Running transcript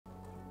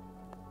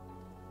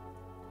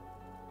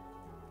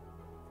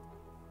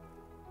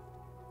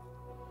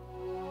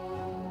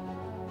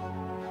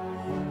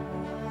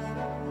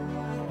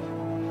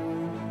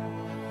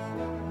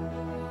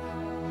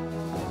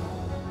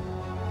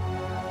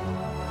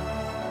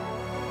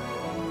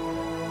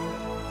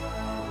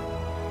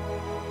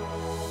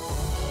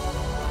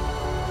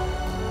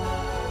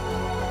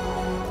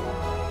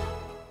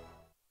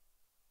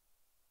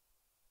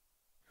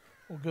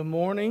Good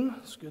morning.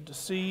 It's good to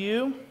see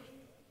you.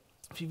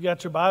 If you've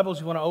got your Bibles,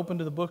 you want to open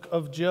to the book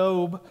of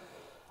Job.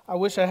 I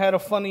wish I had a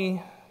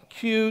funny,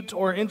 cute,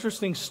 or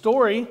interesting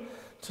story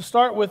to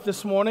start with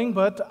this morning,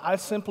 but I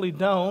simply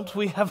don't.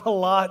 We have a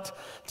lot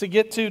to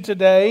get to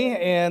today,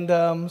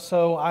 and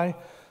so I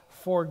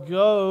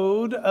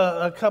forgoed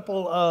a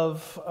couple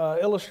of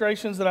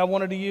illustrations that I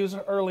wanted to use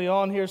early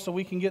on here so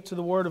we can get to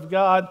the Word of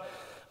God.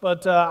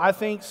 But I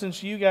think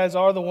since you guys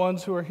are the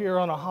ones who are here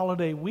on a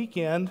holiday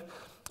weekend,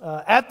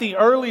 at the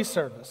early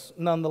service,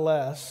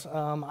 nonetheless,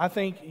 I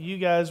think you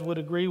guys would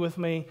agree with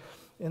me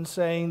in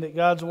saying that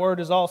God's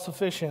Word is all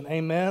sufficient.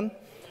 Amen?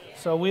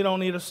 So we don't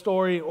need a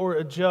story or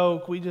a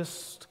joke. We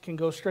just can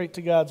go straight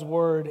to God's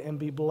Word and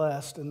be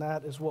blessed, and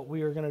that is what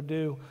we are going to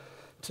do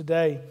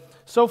today.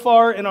 So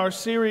far in our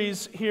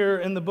series here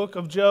in the book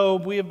of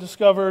Job, we have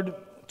discovered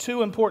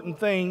two important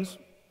things.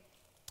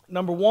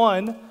 Number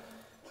one,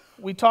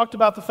 we talked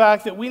about the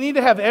fact that we need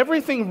to have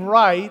everything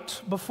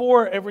right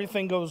before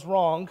everything goes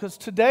wrong, because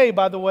today,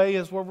 by the way,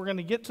 is where we're going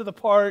to get to the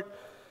part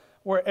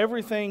where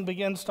everything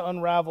begins to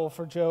unravel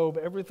for Job.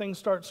 Everything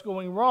starts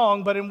going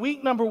wrong. But in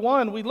week number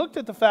one, we looked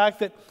at the fact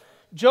that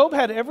Job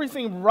had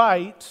everything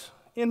right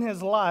in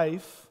his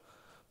life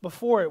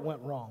before it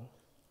went wrong.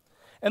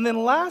 And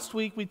then last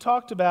week, we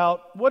talked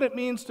about what it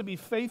means to be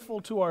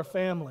faithful to our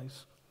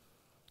families,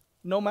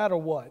 no matter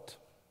what.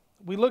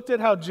 We looked at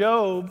how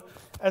Job,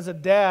 as a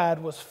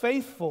dad, was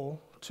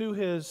faithful to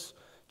his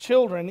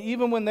children,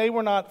 even when they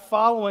were not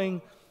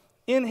following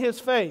in his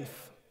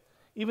faith,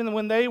 even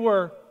when they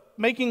were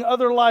making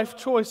other life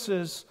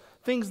choices,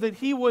 things that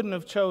he wouldn't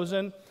have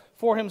chosen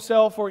for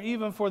himself or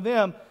even for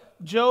them.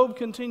 Job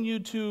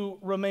continued to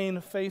remain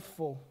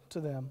faithful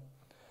to them.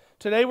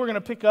 Today we're going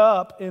to pick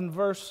up in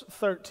verse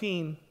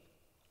 13,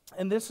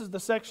 and this is the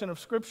section of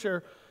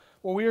Scripture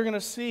where we are going to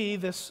see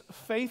this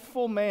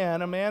faithful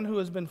man, a man who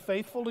has been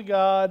faithful to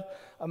God,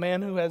 a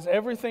man who has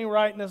everything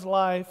right in his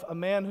life, a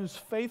man who's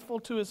faithful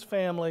to his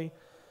family.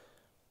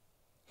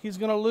 He's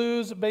going to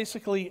lose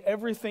basically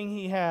everything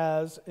he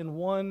has in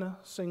one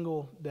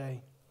single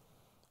day.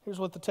 Here's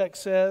what the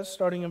text says,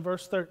 starting in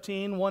verse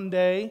 13. One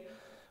day,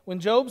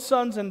 when Job's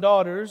sons and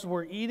daughters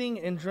were eating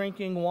and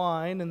drinking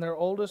wine in their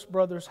oldest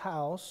brother's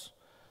house,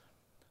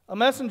 a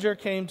messenger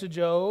came to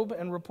Job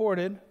and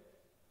reported,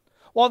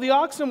 "While the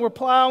oxen were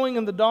plowing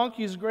and the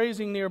donkeys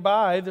grazing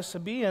nearby, the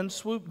Sabaeans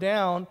swooped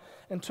down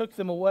and took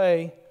them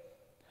away.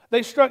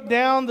 They struck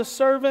down the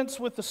servants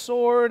with the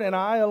sword, and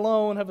I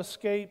alone have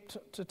escaped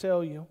to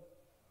tell you."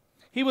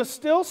 He was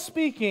still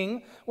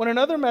speaking when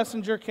another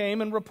messenger came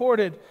and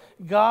reported,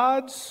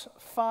 "God's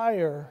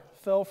fire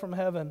fell from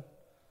heaven.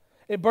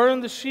 It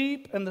burned the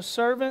sheep and the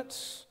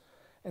servants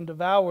and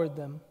devoured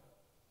them,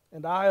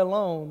 and I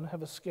alone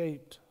have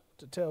escaped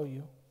to tell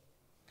you."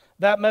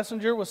 That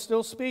messenger was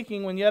still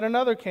speaking when yet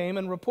another came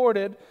and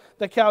reported,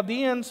 "The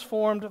Chaldeans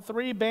formed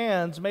 3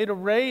 bands, made a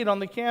raid on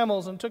the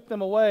camels, and took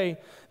them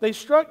away. They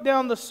struck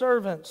down the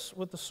servants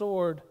with the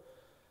sword,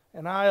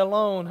 and I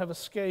alone have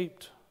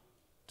escaped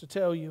to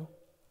tell you."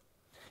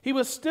 He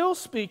was still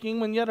speaking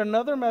when yet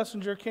another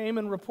messenger came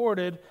and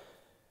reported,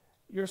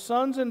 "Your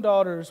sons and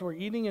daughters were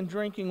eating and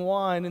drinking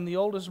wine in the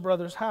oldest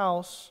brother's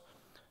house,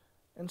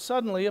 and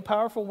suddenly a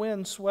powerful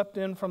wind swept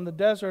in from the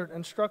desert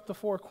and struck the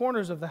 4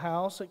 corners of the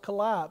house. It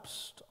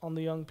collapsed on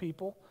the young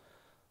people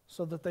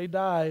so that they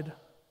died.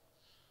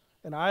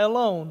 And I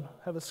alone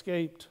have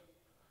escaped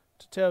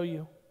to tell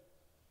you."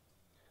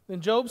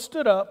 Then Job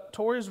stood up,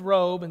 tore his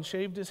robe, and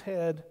shaved his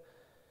head.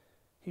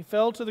 He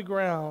fell to the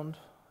ground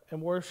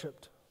and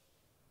worshipped,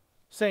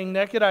 saying,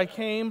 "Naked I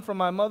came from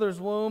my mother's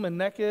womb, and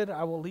naked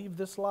I will leave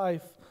this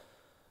life.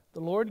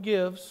 The Lord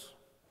gives,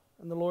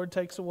 and the Lord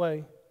takes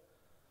away.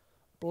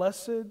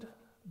 Blessed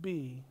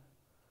be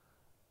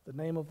the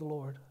name of the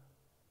Lord."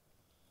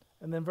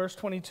 And then verse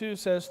 22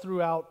 says,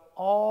 "Throughout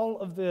all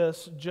of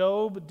this,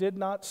 Job did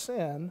not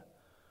sin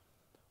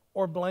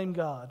or blame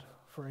God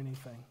for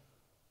anything."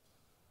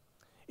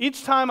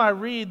 Each time I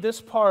read this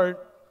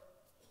part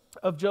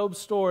of Job's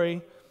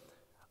story,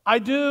 I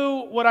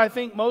do what I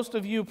think most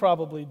of you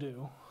probably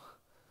do.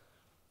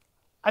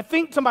 I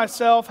think to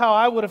myself how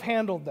I would have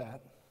handled that.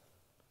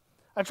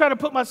 I try to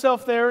put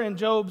myself there in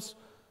Job's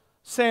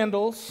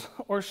sandals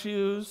or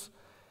shoes.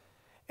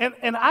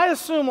 And I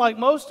assume, like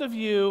most of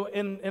you,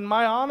 in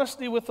my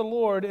honesty with the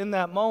Lord in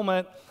that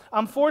moment,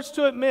 I'm forced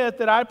to admit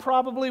that I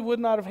probably would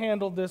not have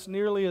handled this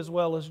nearly as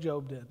well as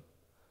Job did.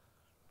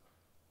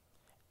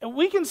 And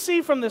we can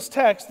see from this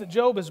text that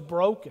Job is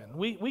broken.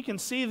 We can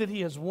see that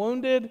he is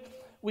wounded.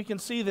 We can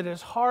see that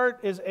his heart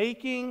is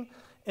aching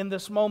in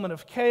this moment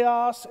of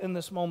chaos, in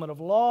this moment of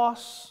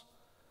loss.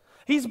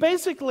 He's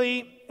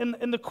basically,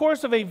 in the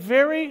course of a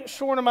very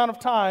short amount of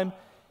time,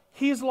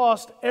 he's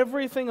lost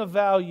everything of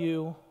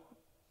value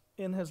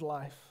in his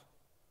life.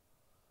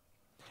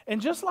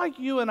 And just like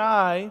you and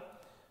I,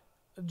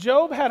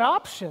 Job had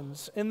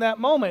options in that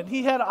moment.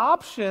 He had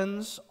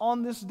options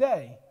on this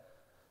day.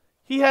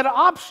 He had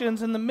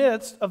options in the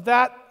midst of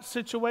that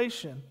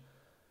situation.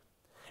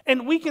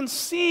 And we can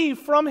see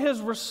from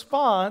his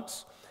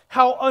response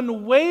how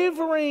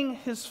unwavering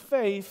his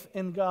faith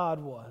in God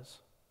was.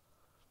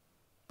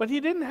 But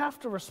he didn't have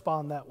to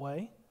respond that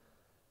way.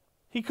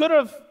 He could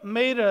have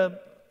made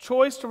a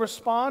choice to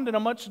respond in a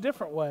much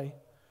different way.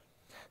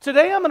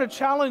 Today I'm going to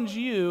challenge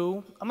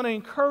you, I'm going to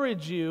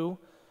encourage you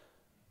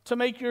to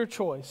make your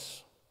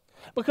choice.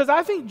 Because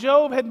I think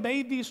Job had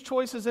made these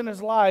choices in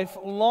his life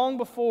long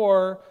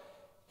before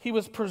he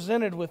was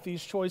presented with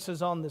these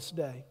choices on this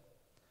day.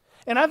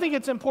 And I think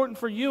it's important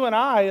for you and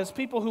I, as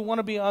people who want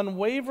to be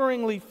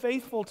unwaveringly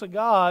faithful to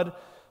God,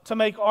 to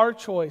make our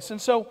choice. And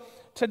so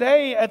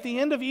today, at the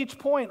end of each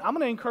point, I'm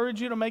going to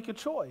encourage you to make a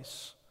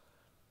choice.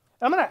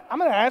 I'm going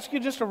to ask you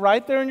just to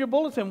write there in your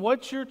bulletin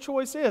what your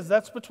choice is.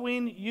 That's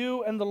between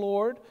you and the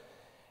Lord.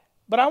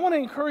 But I want to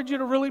encourage you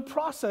to really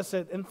process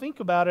it and think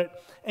about it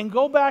and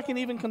go back and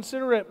even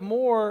consider it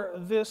more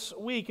this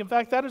week. In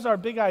fact, that is our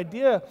big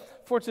idea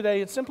for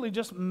today. It's simply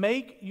just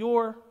make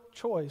your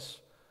choice.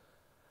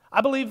 I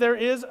believe there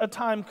is a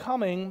time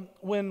coming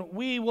when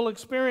we will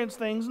experience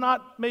things,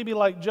 not maybe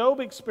like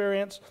Job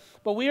experienced,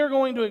 but we are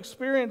going to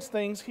experience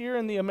things here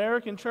in the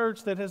American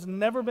church that has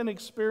never been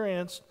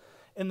experienced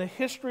in the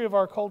history of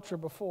our culture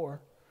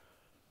before.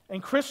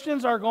 And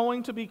Christians are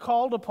going to be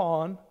called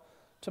upon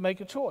to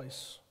make a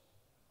choice.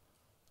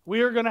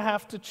 We are going to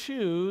have to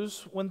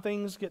choose when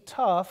things get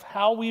tough,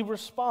 how we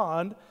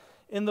respond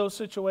in those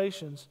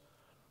situations.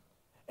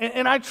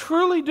 And I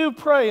truly do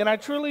pray and I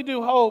truly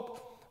do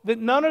hope that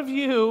none of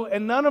you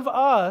and none of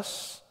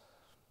us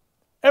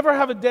ever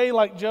have a day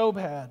like Job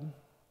had.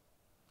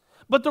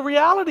 But the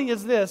reality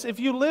is this: if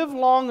you live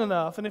long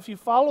enough and if you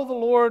follow the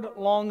Lord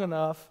long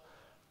enough,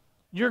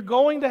 you're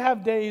going to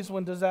have days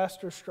when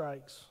disaster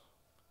strikes.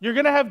 You're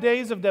going to have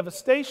days of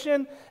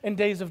devastation and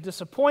days of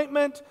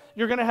disappointment.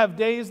 You're going to have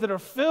days that are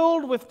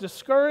filled with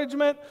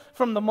discouragement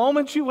from the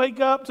moment you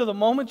wake up to the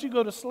moment you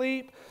go to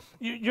sleep.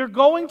 You're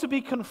going to be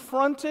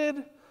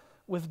confronted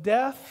with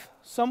death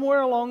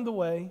somewhere along the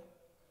way.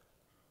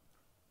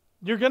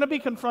 You're going to be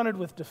confronted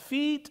with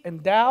defeat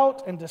and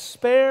doubt and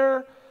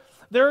despair.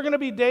 There are going to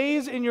be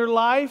days in your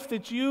life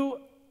that you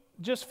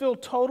just feel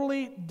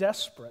totally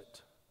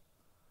desperate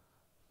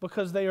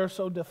because they are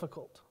so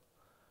difficult.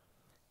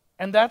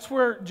 And that's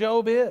where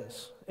Job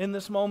is in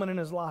this moment in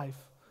his life.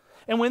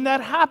 And when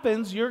that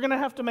happens, you're going to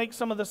have to make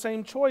some of the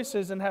same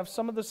choices and have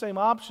some of the same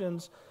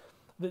options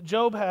that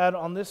Job had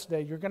on this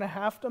day. You're going to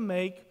have to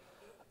make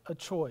a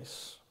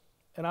choice.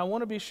 And I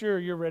want to be sure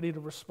you're ready to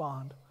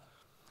respond.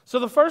 So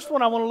the first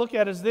one I want to look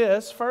at is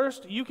this.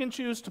 First, you can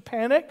choose to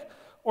panic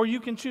or you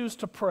can choose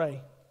to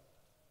pray.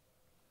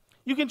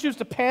 You can choose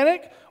to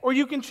panic or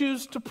you can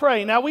choose to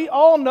pray. Now, we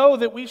all know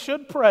that we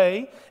should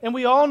pray and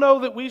we all know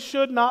that we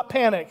should not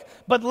panic.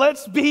 But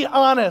let's be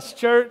honest,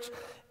 church.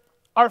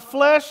 Our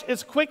flesh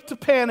is quick to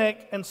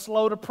panic and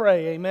slow to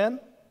pray. Amen?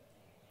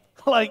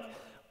 Like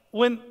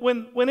when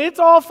it's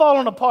all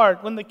falling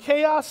apart, when the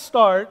chaos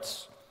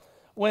starts,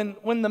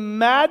 when the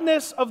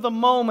madness of the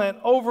moment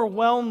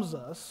overwhelms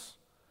us,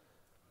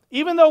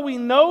 even though we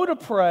know to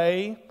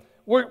pray,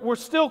 we're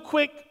still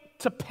quick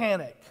to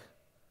panic.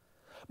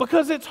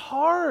 Because it's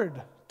hard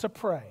to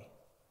pray.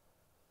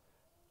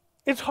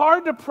 It's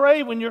hard to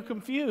pray when you're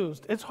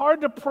confused. It's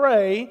hard to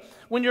pray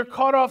when you're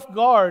caught off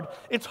guard.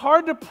 It's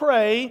hard to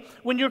pray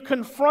when you're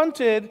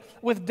confronted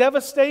with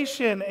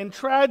devastation and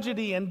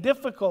tragedy and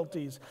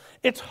difficulties.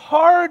 It's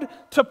hard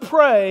to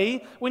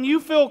pray when you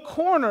feel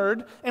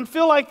cornered and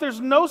feel like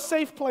there's no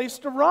safe place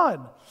to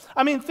run.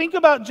 I mean, think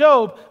about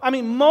Job. I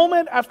mean,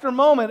 moment after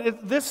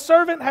moment, this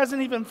servant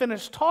hasn't even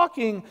finished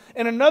talking,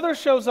 and another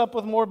shows up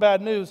with more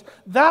bad news.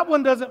 That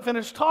one doesn't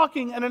finish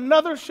talking, and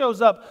another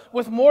shows up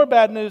with more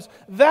bad news.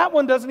 That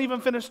one doesn't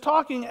even finish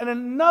talking, and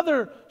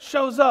another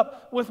shows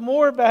up with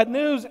more bad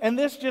news, and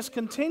this just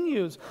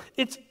continues.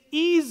 It's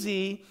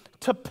easy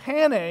to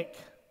panic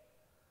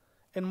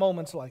in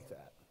moments like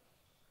that.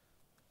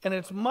 And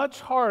it's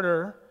much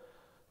harder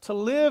to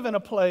live in a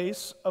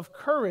place of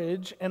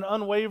courage and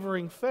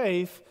unwavering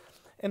faith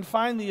and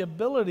find the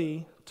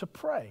ability to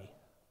pray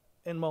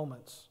in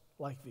moments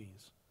like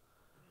these.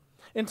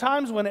 In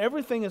times when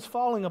everything is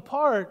falling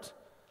apart,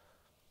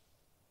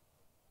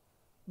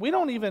 we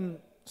don't even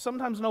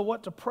sometimes know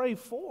what to pray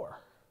for.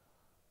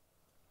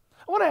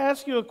 I want to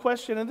ask you a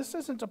question, and this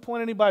isn't to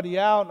point anybody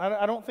out.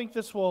 I don't think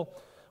this will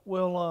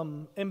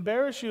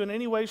embarrass you in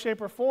any way,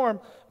 shape, or form,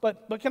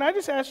 but can I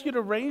just ask you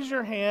to raise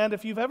your hand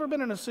if you've ever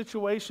been in a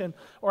situation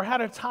or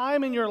had a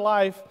time in your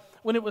life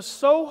when it was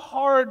so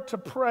hard to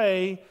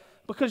pray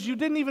because you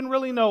didn't even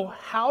really know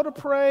how to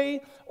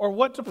pray or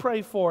what to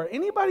pray for?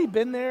 Anybody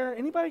been there?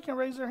 Anybody can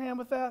raise their hand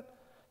with that?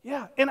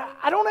 Yeah, and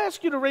I don't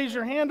ask you to raise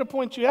your hand to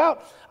point you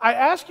out. I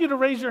ask you to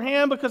raise your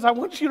hand because I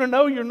want you to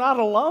know you're not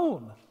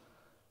alone.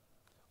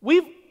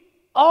 We've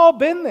all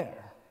been there.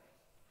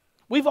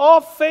 We've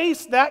all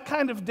faced that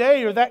kind of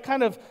day or that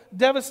kind of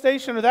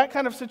devastation or that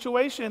kind of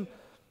situation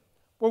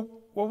where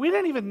we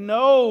didn't even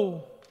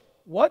know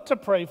what to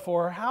pray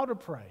for or how to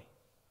pray.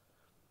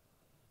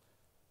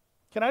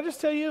 Can I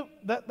just tell you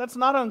that that's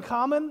not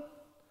uncommon?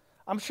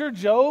 I'm sure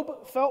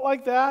Job felt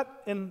like that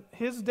in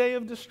his day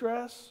of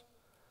distress.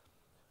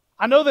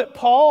 I know that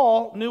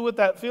Paul knew what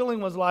that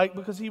feeling was like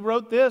because he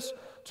wrote this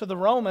to the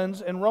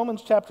Romans in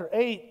Romans chapter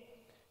 8.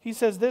 He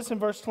says this in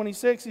verse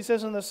 26. He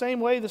says, in the same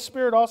way, the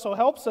Spirit also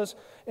helps us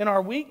in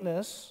our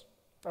weaknesses,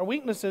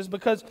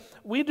 because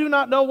we do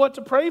not know what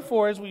to pray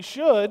for as we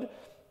should,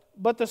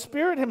 but the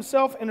Spirit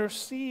Himself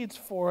intercedes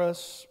for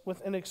us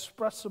with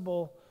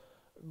inexpressible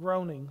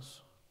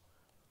groanings.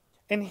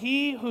 And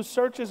He who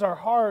searches our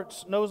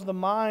hearts knows the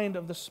mind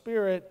of the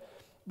Spirit,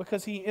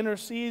 because He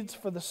intercedes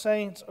for the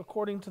saints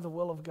according to the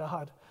will of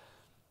God.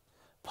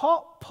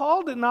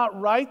 Paul did not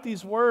write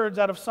these words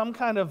out of some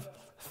kind of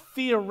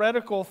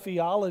theoretical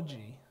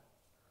theology.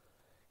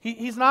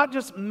 He's not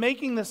just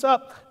making this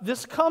up.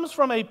 This comes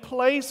from a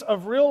place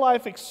of real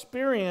life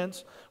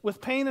experience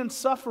with pain and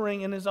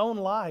suffering in his own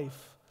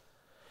life.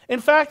 In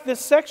fact, this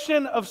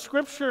section of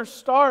Scripture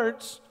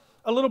starts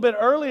a little bit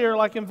earlier,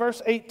 like in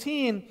verse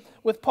 18,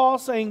 with Paul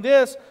saying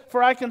this,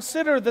 "For I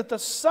consider that the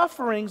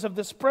sufferings of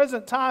this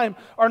present time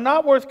are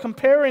not worth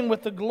comparing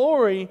with the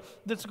glory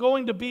that's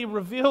going to be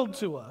revealed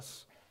to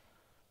us."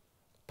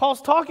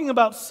 Paul's talking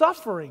about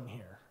suffering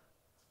here.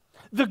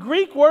 The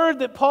Greek word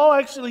that Paul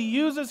actually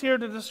uses here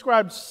to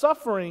describe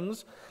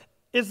sufferings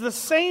is the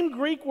same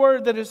Greek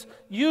word that is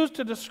used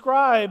to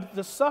describe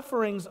the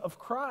sufferings of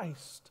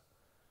Christ.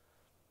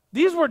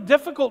 These were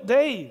difficult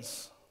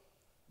days,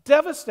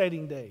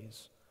 devastating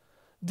days,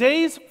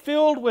 days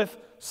filled with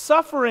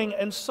suffering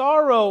and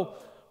sorrow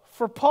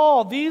for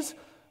Paul. These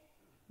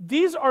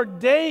are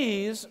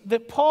days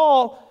that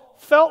Paul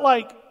felt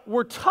like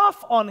were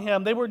tough on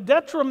him. They were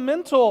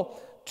detrimental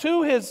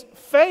to his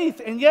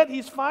faith, and yet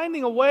he's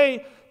finding a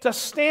way to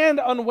stand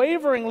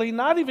unwaveringly,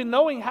 not even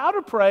knowing how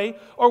to pray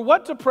or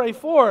what to pray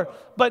for.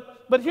 But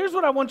here's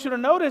what I want you to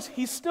notice.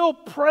 He's still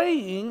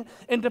praying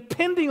and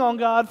depending on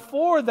God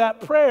for that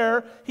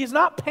prayer. He's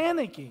not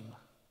panicking.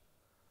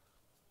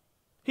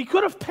 He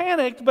could have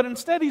panicked, but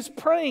instead he's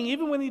praying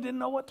even when he didn't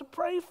know what to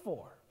pray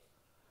for.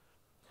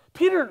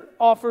 Peter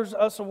offers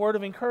us a word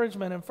of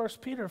encouragement in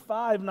 1 Peter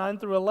 5, 9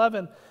 through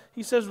 11.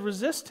 He says,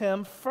 "Resist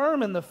him,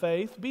 firm in the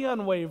faith, be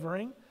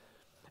unwavering,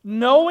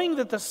 knowing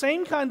that the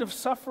same kind of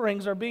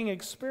sufferings are being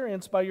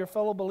experienced by your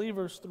fellow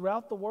believers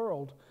throughout the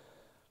world.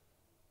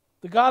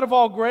 The God of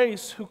all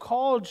grace, who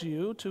called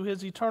you to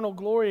His eternal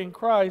glory in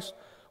Christ,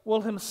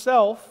 will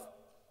Himself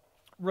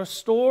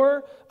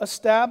restore,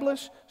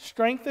 establish,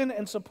 strengthen,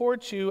 and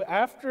support you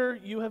after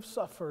you have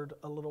suffered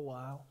a little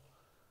while.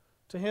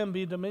 To Him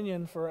be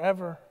dominion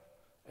forever.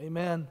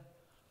 Amen."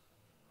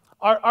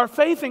 Our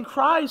faith in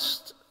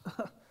Christ,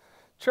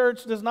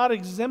 church, does not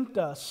exempt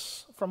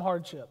us from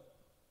hardship.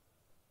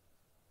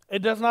 It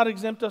does not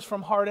exempt us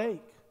from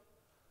heartache.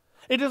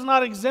 It does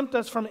not exempt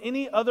us from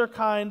any other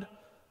kind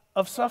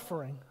of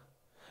suffering.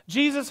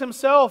 Jesus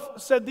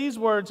Himself said these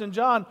words in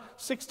John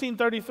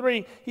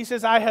 16:33. He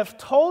says, "I have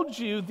told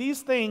you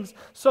these things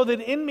so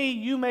that in me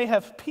you may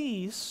have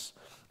peace."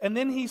 And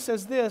then He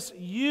says this,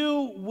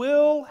 "You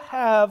will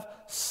have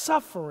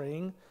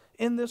suffering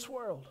in this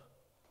world.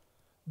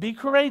 Be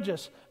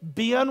courageous,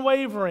 be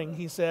unwavering,"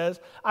 He says.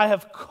 "I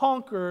have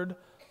conquered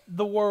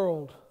the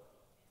world."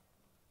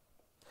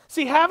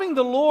 See, having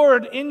the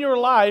Lord in your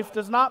life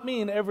does not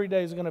mean every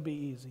day is going to be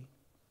easy.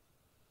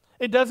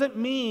 It doesn't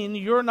mean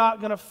you're not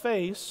going to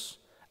face,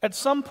 at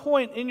some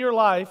point in your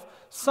life,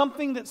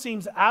 something that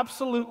seems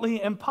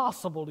absolutely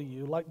impossible to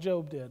you, like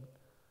Job did.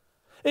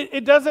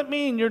 It doesn't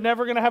mean you're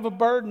never going to have a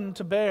burden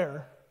to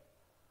bear.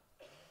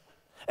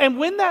 And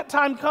when that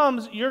time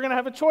comes, you're going to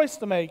have a choice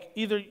to make.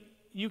 Either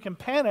you can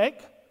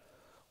panic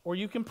or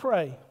you can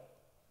pray.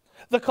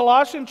 The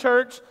Colossian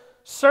church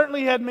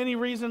certainly had many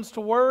reasons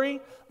to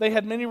worry. They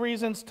had many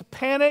reasons to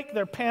panic.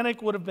 Their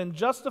panic would have been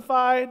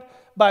justified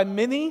by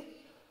many.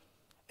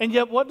 And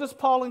yet, what does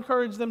Paul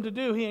encourage them to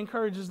do? He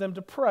encourages them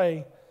to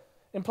pray.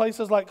 In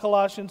places like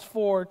Colossians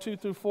 4, 2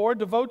 through 4,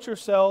 devote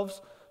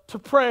yourselves to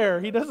prayer.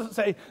 He doesn't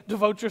say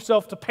devote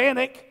yourself to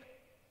panic.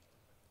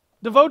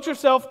 Devote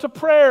yourself to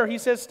prayer. He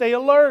says stay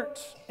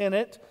alert in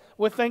it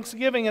with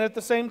thanksgiving, and at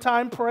the same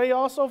time pray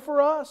also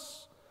for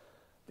us,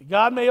 that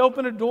God may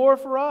open a door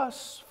for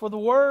us, for the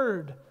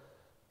Word,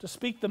 to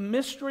speak the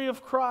mystery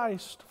of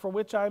Christ, for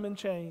which I am in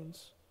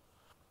chains.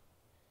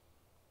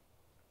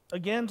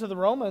 Again, to the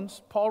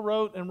Romans, Paul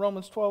wrote in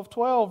Romans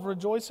 12:12,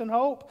 "Rejoice in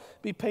hope,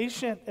 be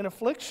patient in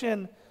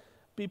affliction,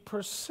 be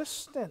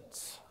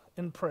persistent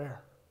in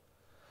prayer."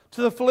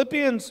 To the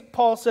Philippians,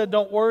 Paul said,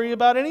 "Don't worry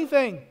about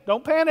anything,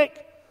 don't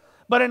panic,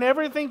 but in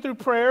everything through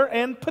prayer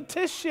and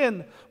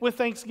petition with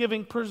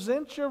thanksgiving,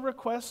 present your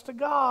requests to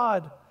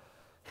God.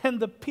 And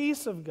the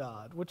peace of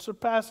God, which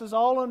surpasses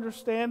all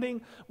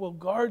understanding, will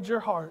guard your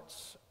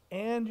hearts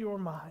and your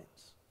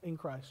minds in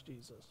Christ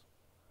Jesus."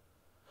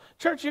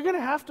 Church, you're going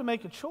to have to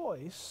make a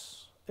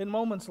choice in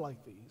moments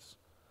like these.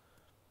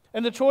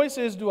 And the choice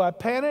is, do I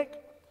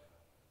panic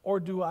or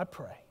do I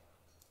pray?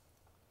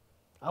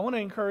 I want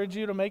to encourage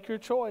you to make your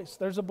choice.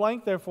 There's a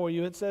blank there for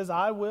you. It says,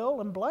 "I will,"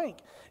 and blank.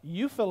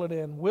 You fill it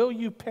in. Will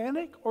you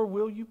panic or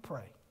will you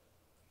pray?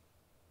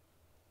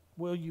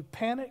 Will you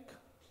panic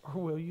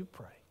or will you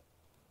pray?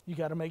 You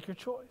got to make your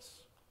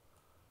choice.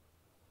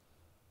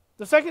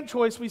 The second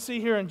choice we see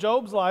here in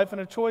Job's life,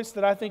 and a choice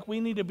that I think we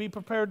need to be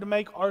prepared to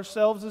make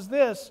ourselves, is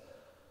this.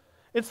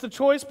 It's the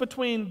choice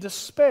between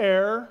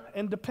despair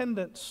and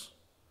dependence.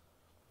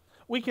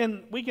 We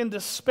can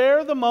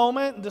despair the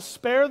moment,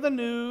 despair the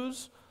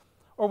news,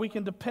 or we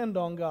can depend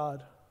on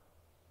God.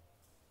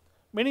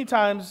 Many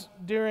times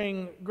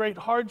during great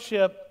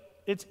hardship,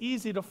 it's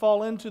easy to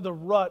fall into the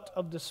rut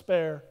of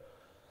despair.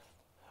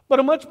 But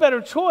a much better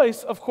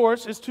choice, of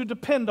course, is to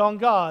depend on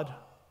God.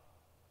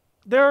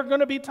 There are going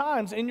to be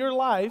times in your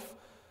life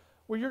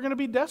where you're going to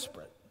be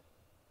desperate.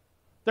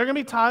 There are going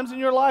to be times in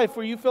your life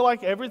where you feel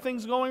like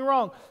everything's going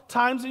wrong.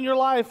 Times in your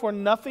life where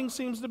nothing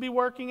seems to be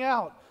working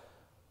out.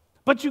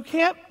 But you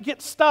can't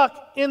get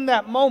stuck in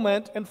that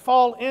moment and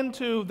fall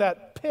into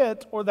that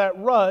pit or that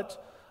rut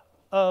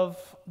of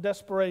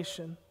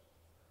desperation.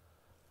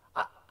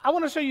 I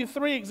want to show you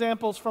 3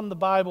 examples from the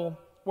Bible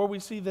where we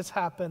see this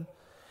happen.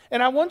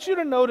 And I want you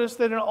to notice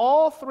that in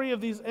all 3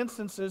 of these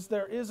instances,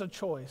 there is a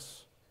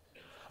choice.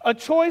 A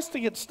choice to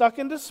get stuck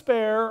in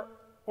despair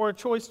or a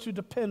choice to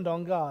depend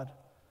on God.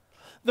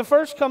 The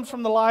first comes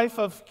from the life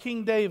of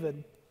King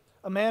David,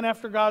 a man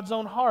after God's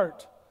own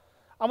heart.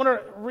 I want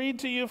to read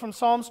to you from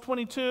Psalms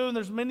 22, and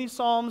there's many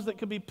psalms that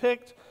could be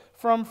picked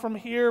from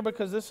here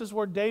because this is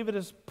where David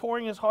is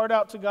pouring his heart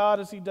out to God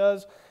as he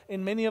does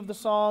in many of the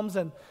psalms,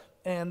 and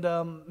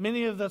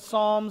many of the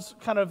psalms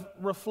kind of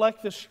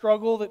reflect the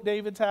struggle that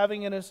David's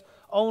having in his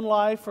own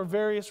life for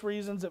various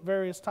reasons at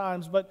various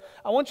times. But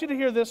I want you to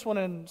hear this one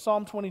in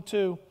Psalm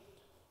 22,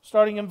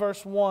 starting in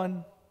verse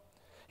 1.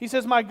 He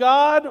says, my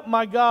God,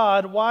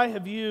 why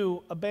have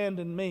you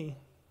abandoned me?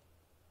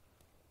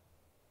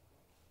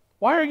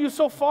 Why are you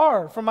so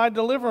far from my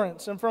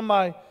deliverance and from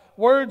my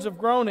words of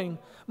groaning?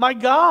 My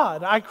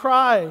God, I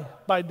cry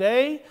by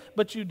day,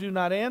 but you do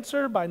not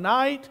answer, by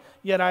night,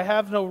 yet I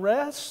have no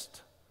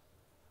rest.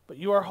 But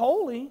you are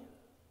holy,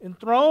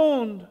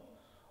 enthroned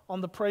on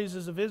the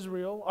praises of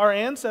Israel. Our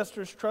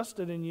ancestors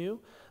trusted in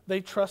you.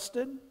 They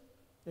trusted,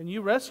 and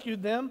you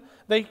rescued them.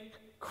 They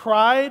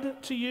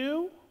cried to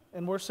you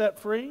and were set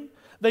free.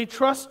 They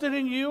trusted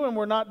in you and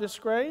were not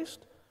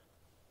disgraced.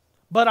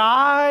 But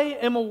I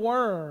am a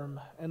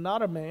worm and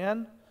not a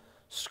man,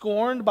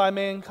 scorned by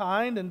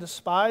mankind and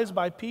despised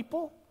by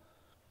people.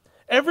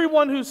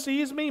 Everyone who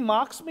sees me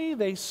mocks me.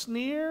 They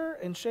sneer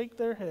and shake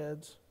their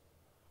heads.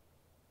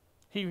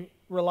 He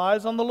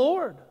relies on the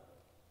Lord.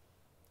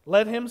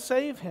 Let him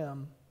save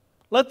him.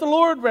 Let the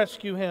Lord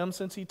rescue him,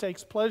 since he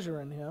takes pleasure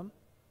in him.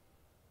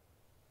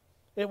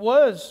 It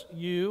was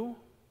you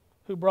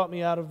who brought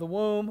me out of the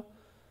womb,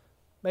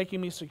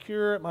 making me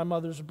secure at my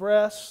mother's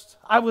breast.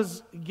 I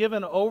was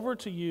given over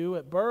to you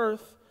at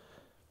birth.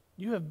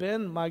 You have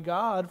been my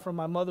God from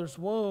my mother's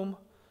womb.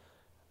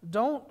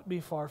 Don't be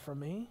far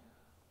from me,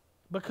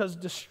 because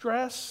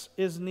distress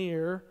is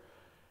near,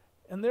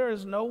 and there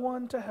is no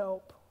one to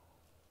help.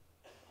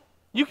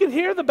 You can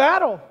hear the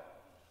battle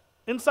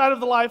inside of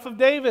the life of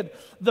David.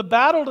 The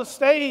battle to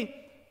stay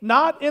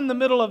not in the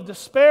middle of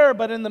despair,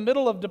 but in the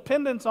middle of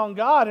dependence on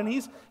God. And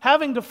he's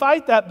having to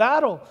fight that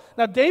battle.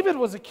 Now, David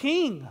was a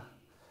king.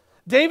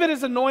 David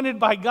is anointed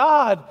by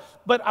God.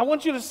 But I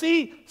want you to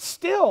see,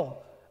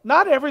 still,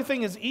 not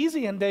everything is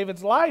easy in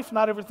David's life.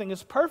 Not everything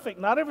is perfect.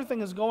 Not everything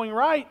is going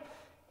right.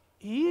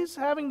 He's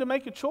having to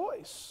make a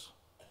choice.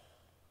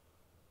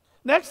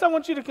 Next, I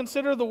want you to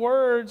consider the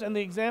words and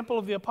the example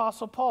of the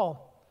Apostle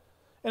Paul.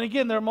 And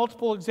again, there are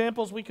multiple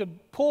examples we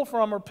could pull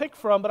from or pick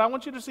from, but I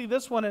want you to see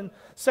this one in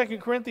 2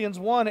 Corinthians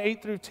 1,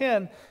 8 through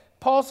 10.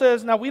 Paul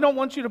says, now we don't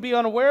want you to be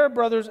unaware,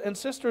 brothers and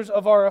sisters,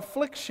 of our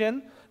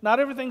affliction. Not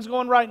everything's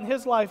going right in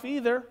his life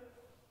either.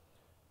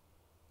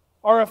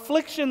 Our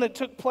affliction that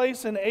took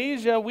place in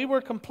Asia, we were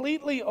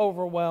completely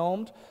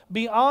overwhelmed,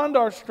 beyond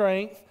our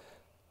strength,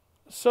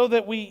 so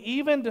that we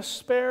even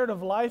despaired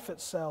of life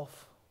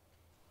itself.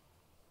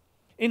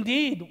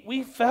 Indeed,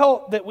 we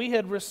felt that we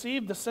had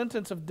received the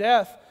sentence of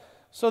death,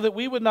 so that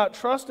we would not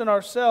trust in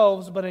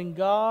ourselves, but in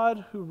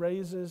God who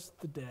raises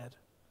the dead.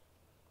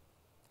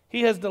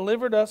 He has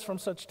delivered us from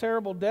such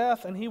terrible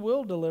death, and He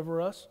will deliver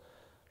us.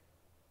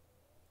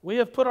 We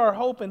have put our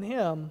hope in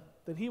Him,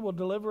 that He will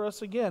deliver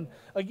us again.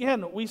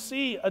 Again, we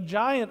see a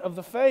giant of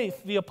the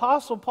faith, the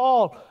Apostle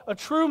Paul, a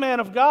true man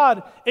of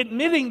God,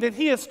 admitting that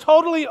he is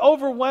totally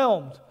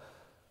overwhelmed.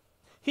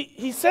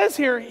 He says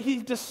here, he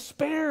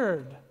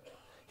despaired.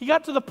 He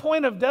got to the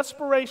point of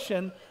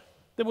desperation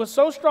that was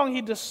so strong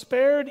he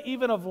despaired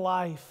even of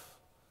life.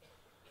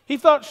 He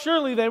thought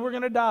surely they were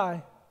going to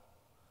die.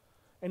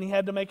 And he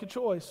had to make a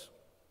choice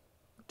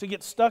to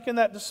get stuck in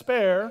that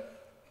despair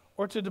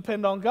or to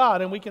depend on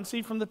God. And we can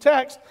see from the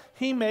text,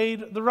 he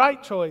made the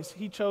right choice.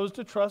 He chose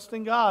to trust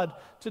in God,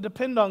 to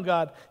depend on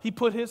God. He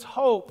put his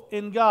hope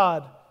in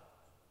God.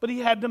 But he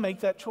had to make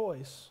that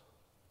choice.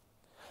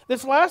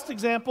 This last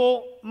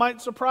example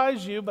might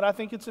surprise you, but I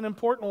think it's an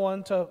important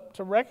one to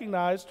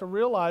recognize, to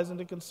realize, and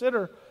to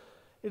consider.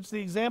 It's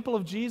the example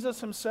of Jesus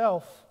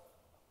himself.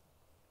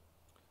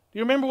 Do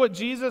you remember what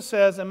Jesus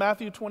says in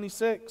Matthew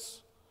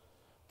 26,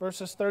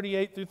 verses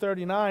 38 through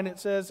 39? It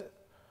says,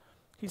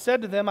 He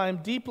said to them, I am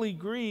deeply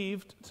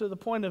grieved to the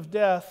point of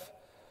death.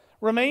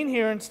 Remain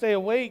here and stay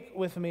awake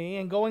with me."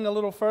 And going a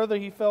little further,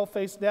 he fell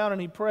face down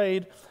and he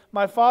prayed,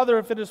 "My Father,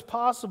 if it is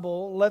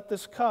possible, let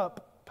this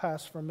cup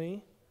pass from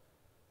me.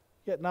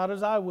 Yet not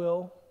as I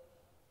will,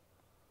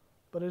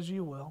 but as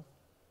you will."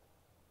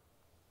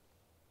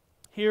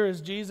 Here,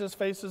 as Jesus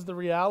faces the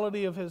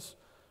reality of his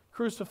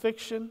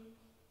crucifixion,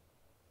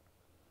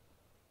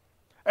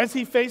 as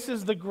he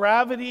faces the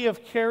gravity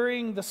of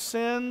carrying the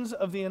sins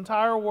of the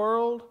entire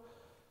world,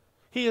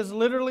 he is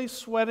literally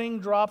sweating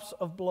drops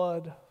of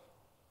blood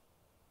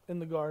in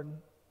the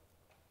garden.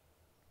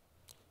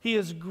 He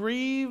is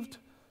grieved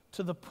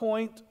to the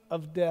point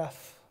of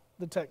death,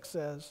 the text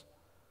says.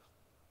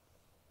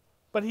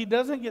 But he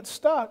doesn't get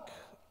stuck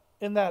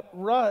in that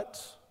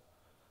rut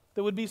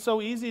that would be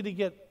so easy to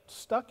get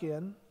stuck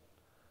in.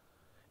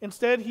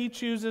 Instead, he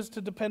chooses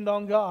to depend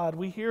on God.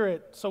 We hear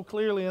it so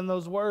clearly in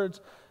those words,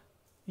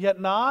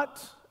 "Yet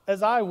not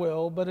as I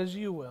will, but as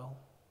you will."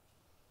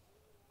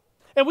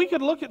 And we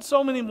could look at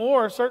so many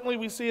more. Certainly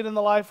we see it in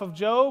the life of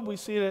Job. We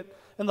see it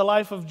in the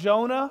life of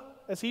Jonah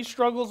as he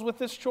struggles with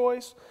this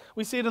choice.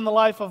 We see it in the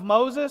life of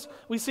Moses.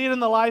 We see it in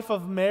the life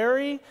of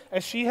Mary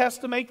as she has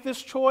to make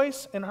this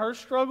choice in her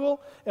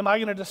struggle. Am I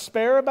going to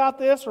despair about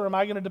this, or am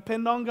I going to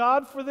depend on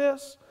God for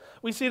this?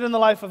 We see it in the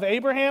life of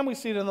Abraham. We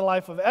see it in the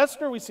life of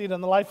Esther. We see it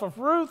in the life of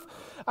Ruth.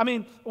 I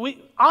mean, we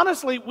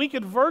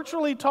could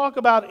virtually talk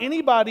about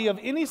anybody of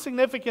any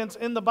significance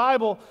in the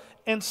Bible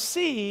and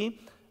see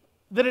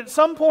that at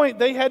some point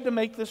they had to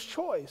make this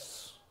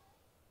choice.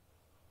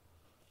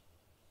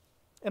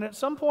 And at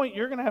some point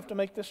you're going to have to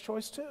make this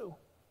choice too.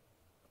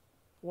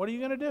 What are you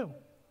going to do?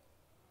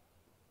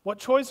 What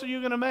choice are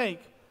you going to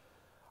make?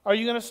 Are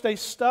you going to stay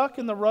stuck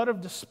in the rut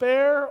of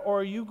despair,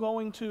 or are you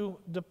going to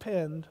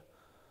depend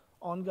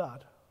on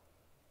God?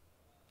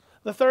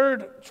 The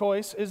third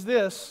choice is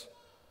this: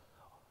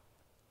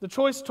 the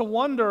choice to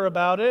wonder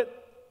about it,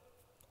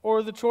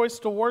 or the choice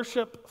to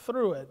worship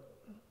through it.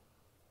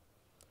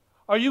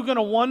 Are you going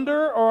to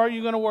wonder, or are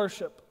you going to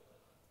worship?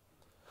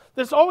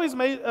 This always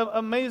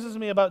amazes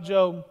me about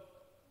Job.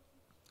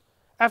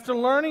 After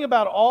learning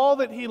about all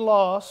that he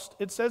lost,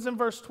 it says in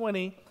verse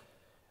 20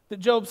 that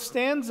Job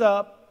stands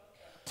up,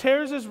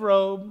 tears his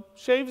robe,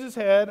 shaves his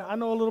head. I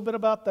know a little bit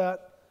about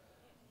that.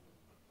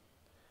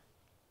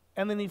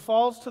 And then he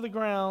falls to the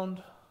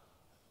ground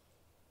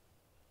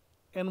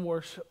and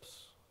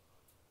worships.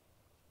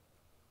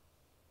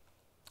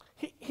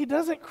 He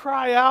doesn't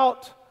cry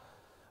out,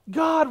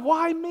 "God,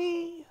 why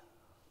me?"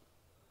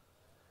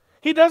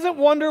 He doesn't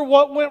wonder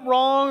what went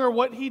wrong or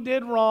what he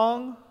did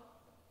wrong.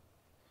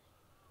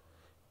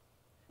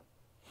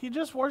 He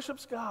just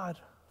worships God.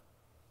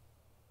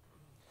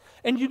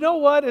 And you know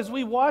what? As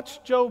we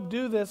watch Job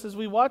do this, as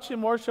we watch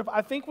him worship,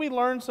 I think we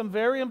learn some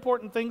very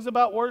important things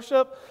about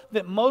worship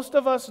that most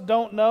of us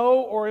don't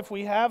know, or if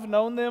we have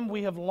known them,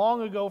 we have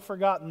long ago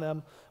forgotten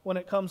them when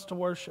it comes to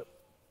worship.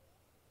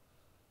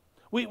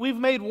 We've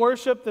made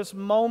worship this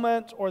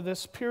moment or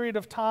this period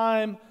of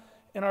time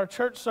in our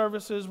church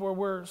services where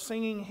we're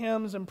singing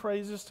hymns and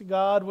praises to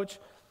God, which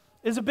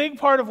is a big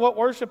part of what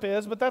worship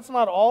is, but that's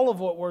not all of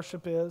what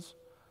worship is.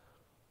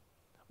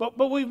 But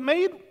we've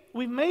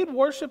made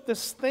worship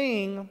this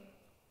thing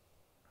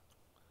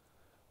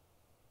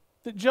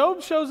that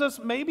Job shows us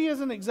maybe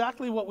isn't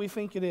exactly what we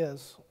think it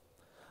is.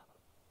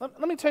 Let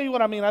me tell you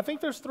what I mean. I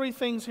think there's three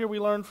things here we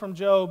learn from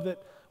Job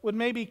that would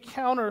maybe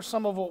counter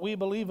some of what we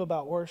believe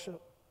about worship.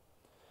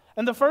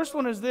 And the first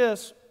one is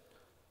this: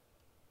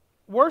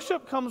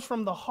 worship comes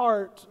from the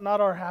heart, not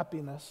our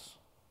happiness.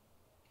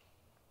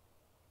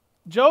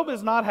 Job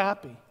is not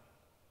happy.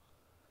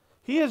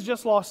 He has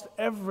just lost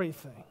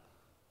everything.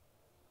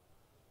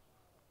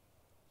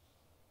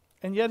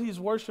 And yet he's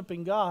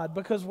worshiping God,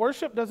 because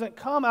worship doesn't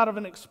come out of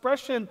an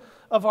expression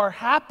of our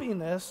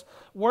happiness.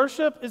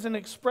 Worship is an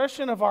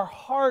expression of our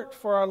heart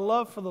for our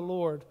love for the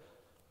Lord.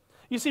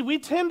 You see, we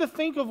tend to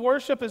think of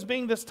worship as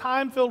being this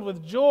time filled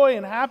with joy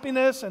and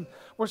happiness, and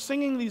we're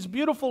singing these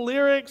beautiful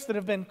lyrics that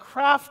have been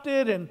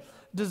crafted and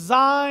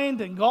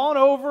designed and gone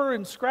over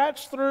and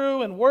scratched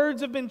through, and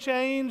words have been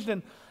changed.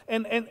 And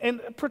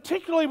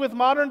particularly with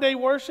modern day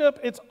worship,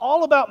 it's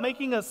all about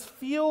making us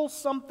feel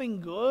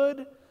something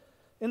good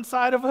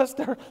inside of us.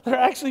 They're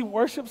actually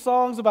worship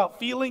songs about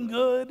feeling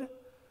good.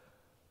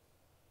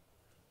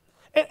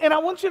 And I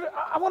want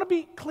to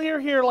be clear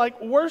here, like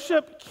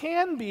worship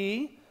can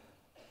be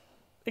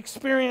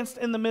experienced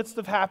in the midst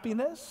of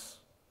happiness.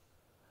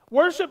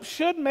 Worship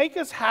should make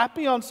us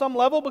happy on some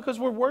level because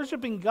we're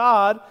worshiping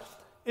God.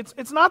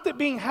 It's not that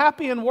being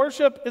happy in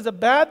worship is a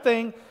bad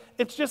thing.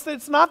 It's just that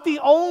it's not the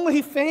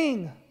only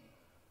thing.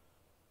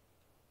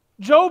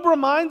 Job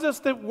reminds us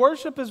that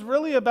worship is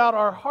really about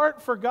our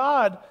heart for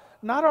God,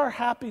 not our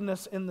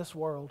happiness in this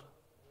world.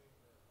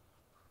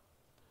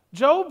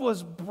 Job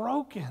was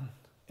broken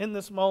in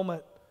this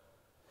moment.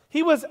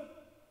 He was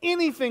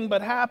anything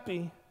but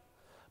happy,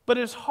 but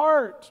his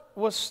heart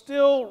was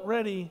still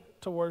ready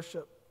to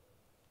worship.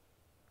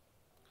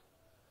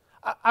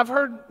 I've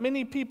heard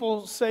many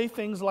people say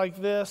things like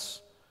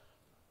this,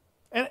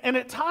 and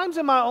at times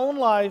in my own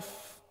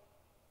life,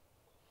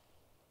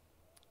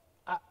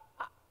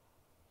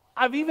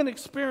 I've even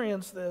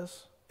experienced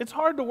this. It's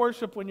hard to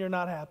worship when you're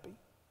not happy.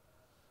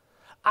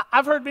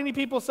 I've heard many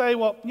people say,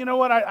 well, you know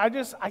what,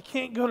 I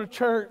can't go to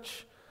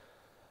church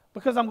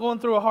because I'm going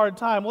through a hard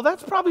time. Well,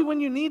 that's probably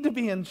when you need to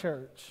be in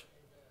church.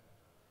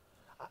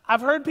 I've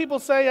heard people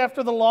say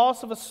after the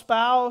loss of a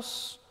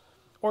spouse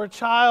or a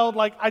child,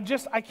 like,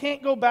 I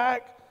can't go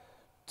back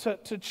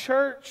to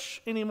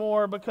church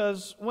anymore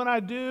because when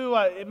I do,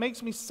 it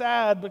makes me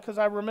sad because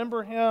I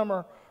remember him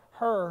or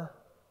her.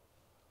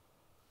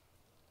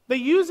 They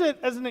use it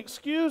as an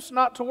excuse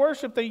not to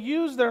worship. They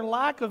use their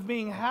lack of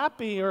being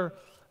happy or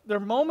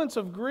their moments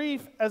of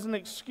grief as an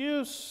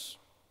excuse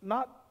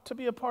not to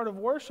be a part of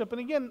worship.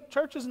 And again,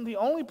 church isn't the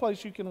only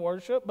place you can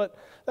worship, but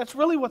that's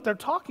really what they're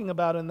talking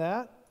about in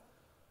that.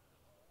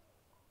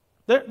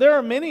 There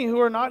are many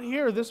who are not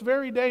here this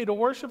very day to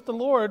worship the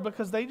Lord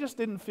because they just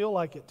didn't feel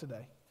like it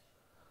today.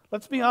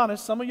 Let's be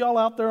honest, some of y'all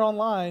out there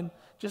online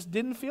just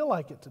didn't feel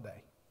like it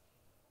today.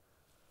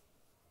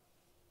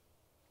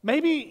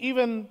 Maybe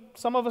even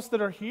some of us that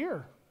are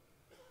here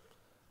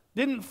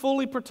didn't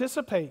fully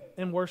participate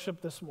in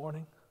worship this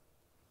morning.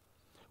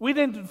 We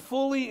didn't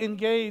fully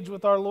engage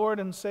with our Lord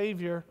and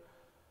Savior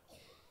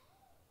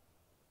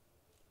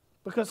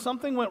because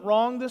something went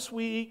wrong this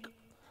week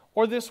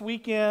or this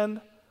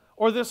weekend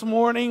or this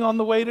morning on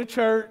the way to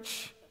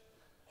church,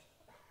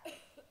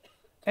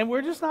 and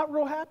we're just not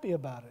real happy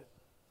about it.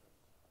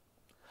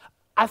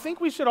 I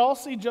think we should all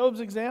see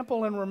Job's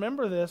example and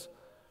remember this.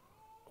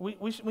 We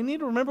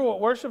need to remember what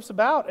worship's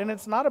about, and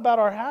it's not about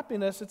our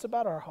happiness, it's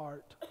about our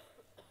heart.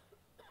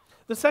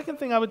 The second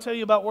thing I would tell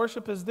you about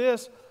worship is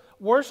this: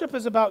 worship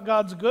is about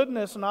God's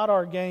goodness, not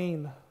our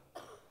gain.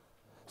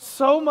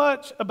 So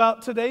much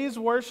about today's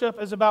worship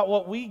is about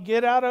what we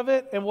get out of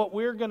it and what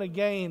we're going to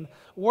gain.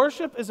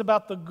 Worship is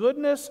about the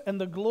goodness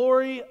and the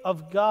glory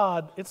of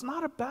God. It's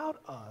not about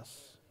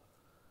us.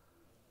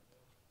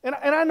 And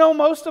I know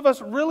most of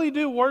us really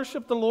do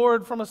worship the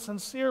Lord from a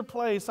sincere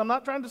place. I'm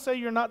not trying to say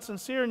you're not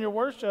sincere in your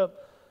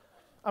worship.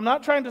 I'm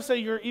not trying to say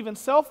you're even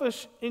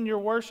selfish in your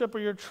worship or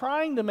you're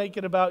trying to make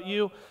it about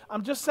you.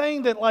 I'm just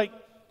saying that, like,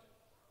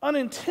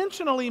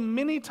 unintentionally,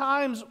 many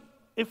times,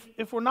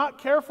 if we're not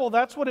careful,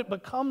 that's what it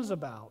becomes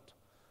about.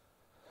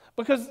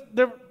 Because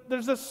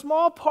there's a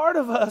small part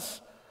of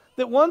us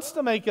that wants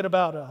to make it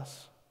about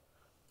us.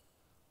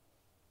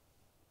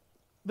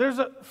 There's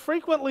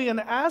frequently an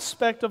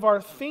aspect of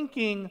our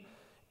thinking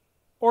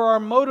or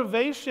our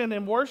motivation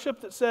in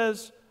worship that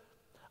says,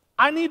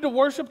 I need to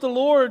worship the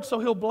Lord so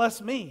He'll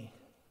bless me.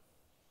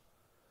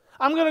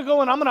 I'm going to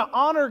go and I'm going to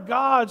honor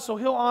God so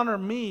He'll honor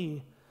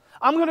me.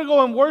 I'm going to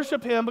go and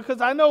worship Him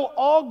because I know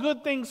all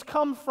good things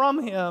come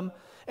from Him,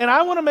 and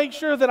I want to make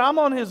sure that I'm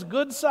on His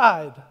good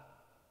side.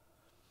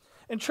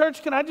 And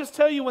church, can I just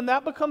tell you, when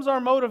that becomes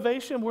our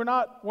motivation, we're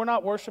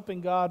not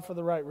worshiping God for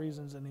the right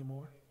reasons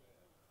anymore.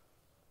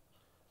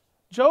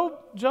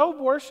 Job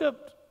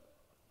worshiped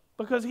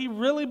because he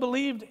really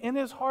believed in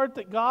his heart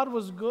that God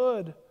was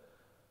good.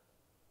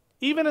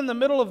 Even in the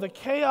middle of the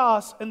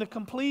chaos and the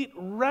complete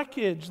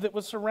wreckage that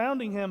was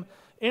surrounding him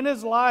in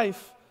his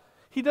life,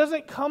 he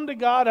doesn't come to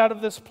God out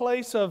of this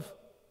place of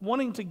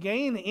wanting to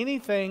gain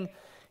anything.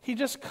 He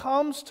just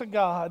comes to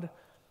God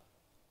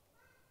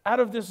out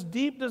of this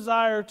deep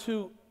desire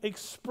to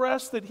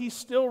express that he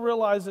still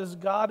realizes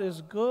God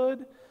is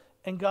good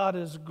and God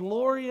is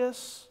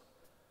glorious,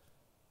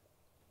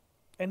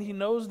 and he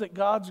knows that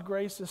God's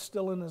grace is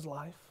still in his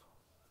life.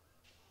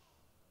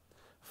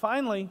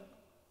 Finally,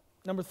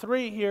 number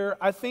 3 here,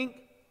 I think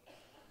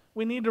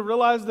we need to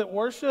realize that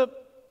worship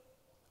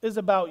is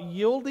about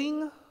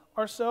yielding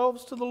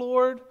ourselves to the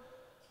Lord,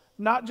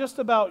 not just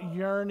about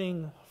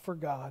yearning for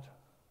God.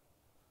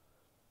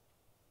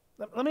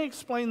 Let me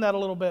explain that a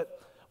little bit.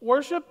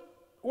 Worship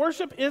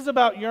is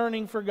about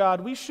yearning for God.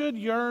 We should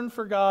yearn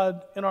for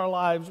God in our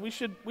lives. We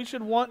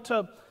should want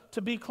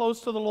to be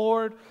close to the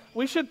Lord.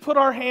 We should put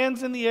our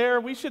hands in the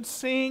air. We should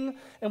sing,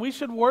 and we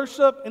should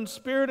worship in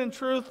spirit and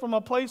truth from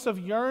a place of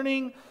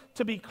yearning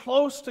to be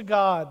close to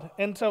God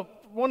and to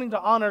wanting to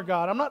honor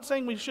God. I'm not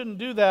saying we shouldn't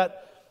do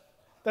that.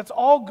 That's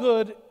all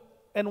good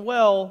and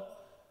well,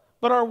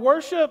 but our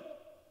worship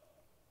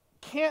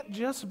can't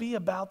just be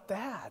about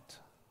that,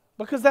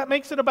 because that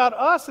makes it about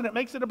us, and it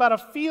makes it about a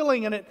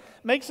feeling, and it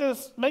makes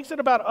it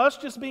about us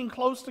just being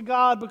close to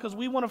God because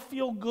we want to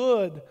feel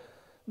good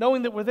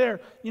knowing that we're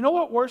there. You know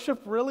what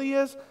worship really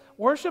is?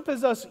 Worship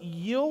is us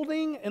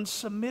yielding and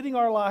submitting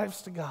our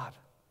lives to God.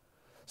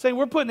 Saying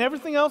we're putting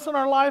everything else in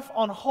our life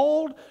on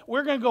hold.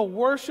 We're going to go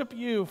worship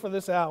you for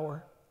this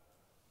hour.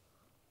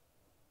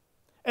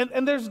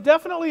 And there's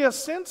definitely a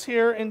sense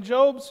here in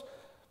Job's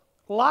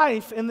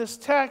life, in this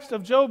text,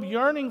 of Job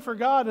yearning for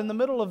God in the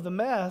middle of the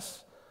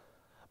mess.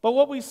 But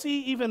what we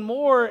see even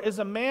more is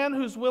a man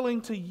who's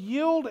willing to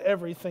yield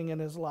everything in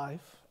his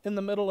life in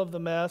the middle of the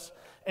mess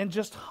and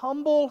just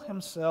humble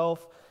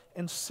himself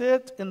and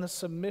sit in the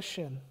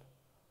submission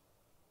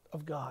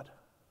of God.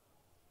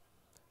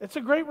 It's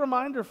a great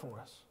reminder for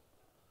us.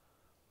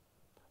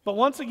 But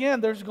once again,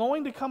 there's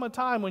going to come a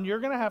time when you're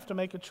going to have to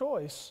make a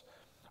choice.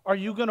 Are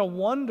you going to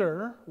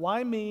wonder,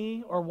 why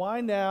me, or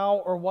why now,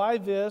 or why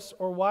this,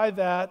 or why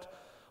that,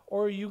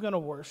 or are you going to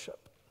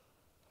worship?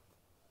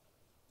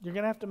 You're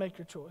going to have to make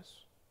your choice.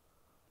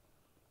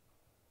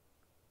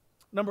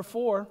 Number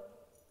 4,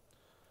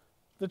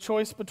 the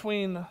choice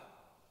between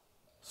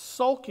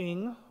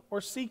sulking or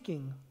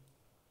seeking.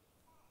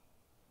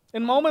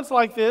 In moments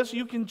like this,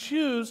 you can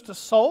choose to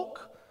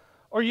sulk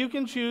or you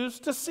can choose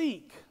to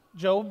seek.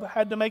 Job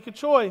had to make a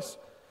choice.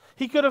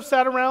 He could have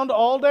sat around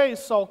all day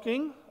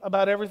sulking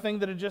about everything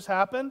that had just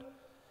happened.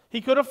 He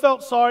could have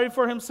felt sorry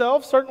for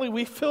himself. Certainly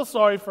we feel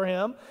sorry for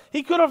him.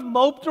 He could have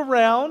moped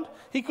around.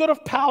 He could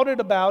have pouted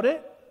about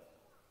it.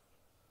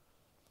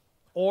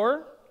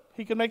 Or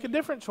he could make a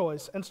different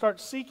choice and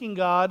start seeking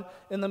God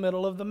in the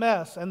middle of the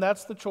mess. And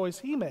that's the choice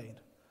he made.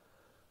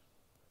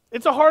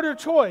 It's a harder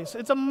choice.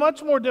 It's a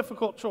much more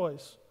difficult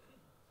choice.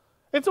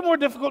 It's a more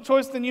difficult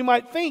choice than you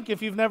might think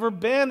if you've never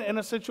been in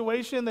a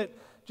situation that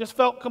just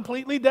felt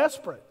completely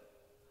desperate.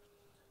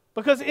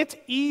 Because it's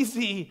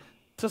easy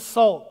to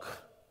sulk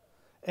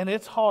and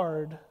it's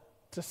hard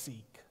to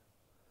seek.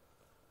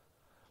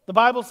 The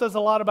Bible says a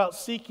lot about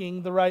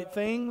seeking the right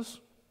things.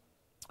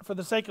 For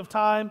the sake of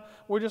time,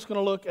 we're just going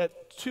to look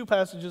at 2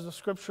 passages of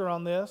Scripture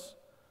on this.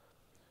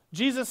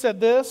 Jesus said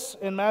this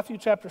in Matthew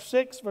chapter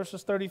 6,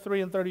 verses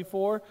 33 and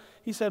 34.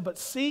 He said, "But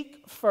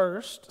seek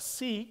first,"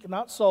 seek,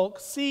 not sulk,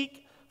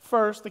 seek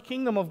first the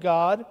kingdom of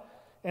God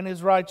and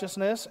His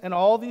righteousness, and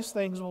all these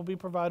things will be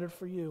provided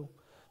for you.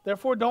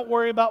 Therefore, don't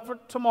worry about for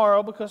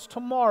tomorrow, because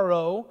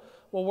tomorrow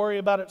will worry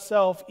about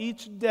itself.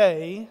 Each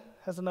day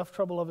has enough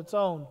trouble of its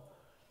own.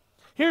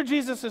 Here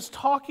Jesus is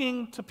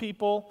talking to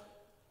people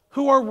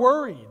who are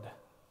worried.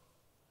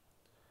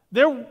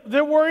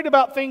 They're worried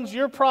about things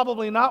you're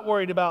probably not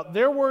worried about.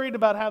 They're worried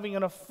about having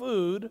enough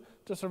food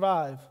to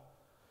survive.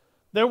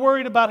 They're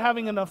worried about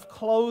having enough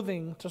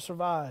clothing to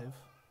survive.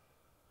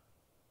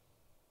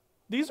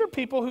 These are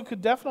people who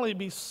could definitely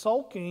be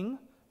sulking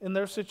in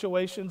their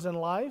situations in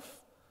life.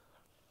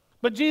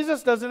 But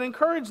Jesus doesn't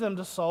encourage them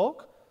to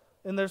sulk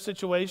in their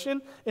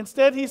situation.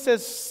 Instead, He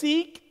says,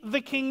 seek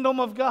the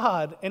kingdom of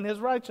God and His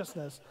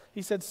righteousness.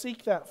 He said,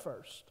 seek that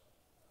first.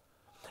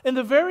 In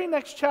the very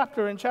next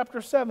chapter, in chapter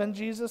 7,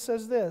 Jesus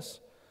says this.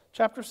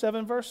 Chapter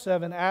 7, verse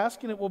 7,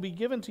 "Ask, and it will be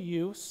given to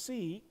you.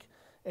 Seek,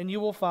 and you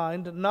will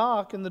find.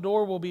 Knock, and the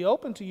door will be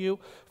open to you.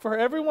 For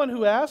everyone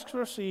who asks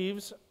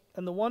receives,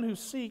 and the one who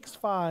seeks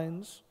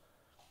finds,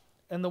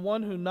 and the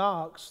one who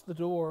knocks, the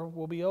door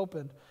will be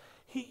opened."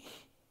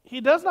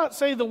 He does not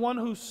say the one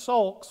who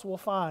sulks will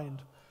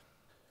find.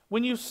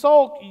 When you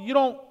sulk, you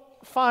don't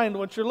find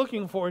what you're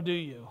looking for, do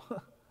you?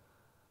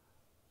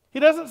 He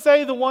doesn't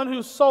say the one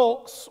who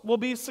sulks will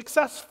be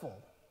successful.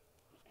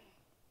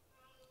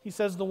 He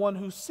says the one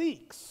who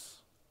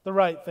seeks the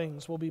right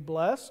things will be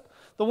blessed.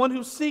 The one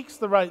who seeks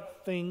the right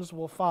things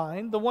will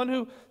find. The one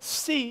who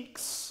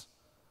seeks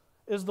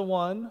is the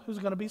one who's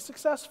going to be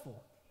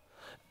successful.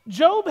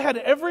 Job had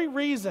every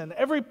reason,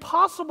 every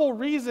possible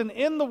reason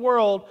in the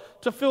world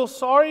to feel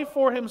sorry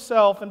for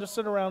himself and to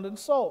sit around and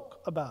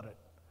sulk about it.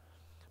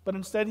 But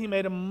instead he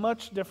made a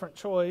much different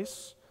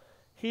choice.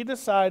 He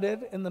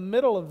decided in the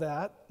middle of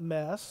that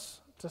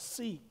mess to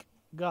seek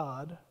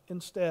God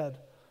instead.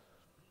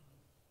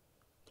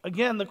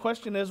 Again, the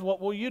question is,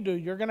 what will you do?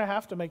 You're going to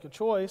have to make a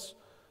choice.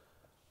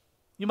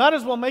 You might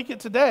as well make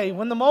it today.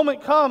 When the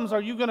moment comes,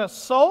 are you going to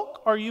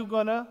sulk or are you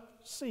going to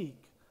seek?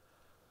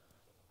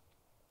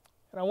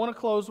 And I want to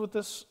close with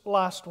this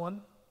last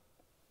one.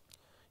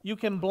 You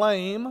can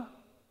blame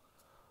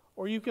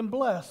or you can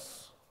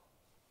bless.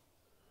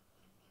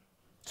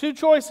 2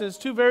 choices,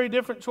 2 very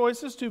different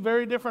choices, 2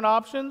 very different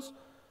options.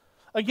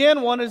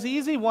 Again, one is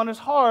easy, one is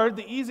hard.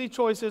 The easy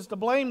choice is to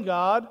blame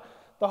God.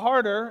 The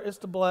harder is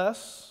to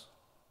bless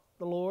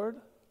the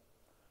Lord.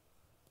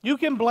 You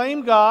can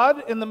blame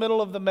God in the middle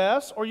of the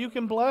mess, or you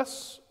can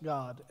bless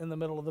God in the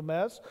middle of the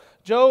mess.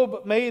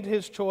 Job made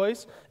his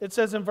choice. It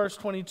says in verse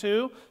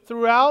 22,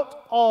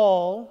 throughout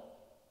all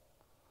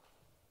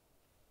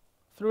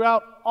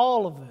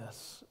of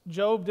this,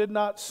 Job did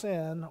not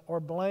sin or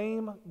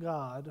blame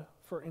God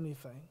for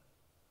anything.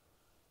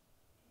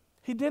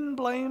 He didn't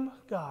blame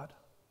God.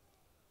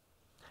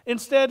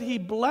 Instead, he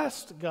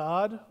blessed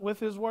God with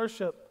his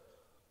worship.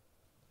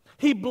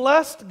 He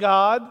blessed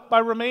God by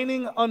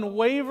remaining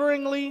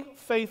unwaveringly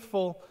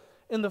faithful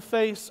in the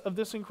face of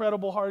this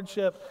incredible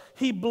hardship.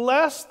 He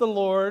blessed the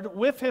Lord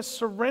with his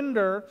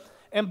surrender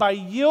and by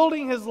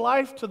yielding his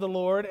life to the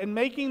Lord and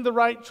making the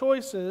right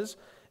choices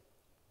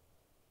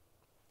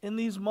in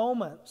these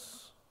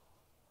moments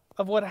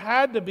of what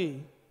had to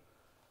be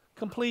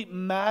complete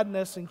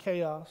madness and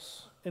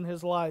chaos in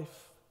his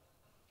life.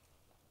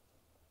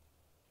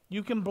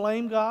 You can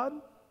blame God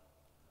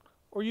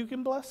or you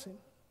can bless Him.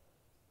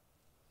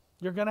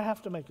 You're going to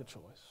have to make a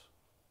choice.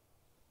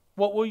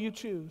 What will you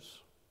choose?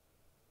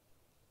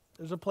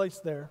 There's a place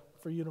there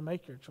for you to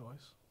make your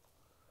choice.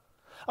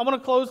 I'm going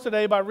to close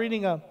today by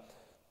reading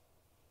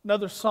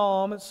another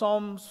psalm. It's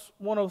Psalms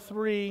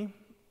 103.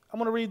 I'm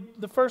going to read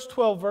the first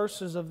 12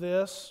 verses of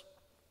this.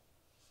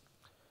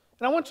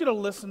 And I want you to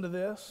listen to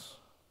this.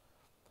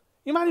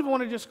 You might even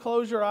want to just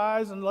close your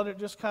eyes and let it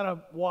just kind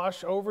of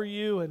wash over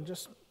you and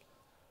just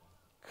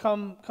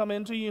come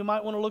into you. You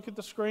might want to look at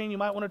the screen. You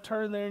might want to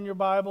turn there in your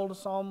Bible to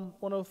Psalm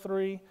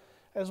 103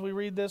 as we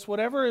read this.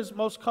 Whatever is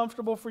most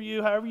comfortable for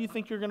you, however you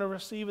think you're going to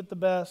receive it the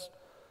best.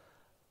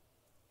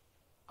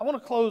 I want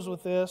to close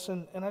with this,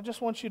 and I just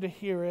want you to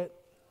hear it.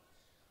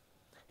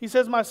 He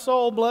says, "My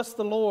soul, bless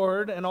the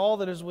Lord, and all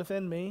that is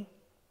within me.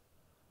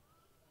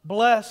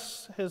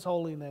 Bless His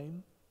holy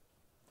name.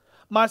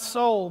 My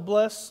soul,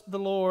 bless the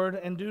Lord,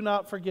 and do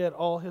not forget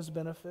all His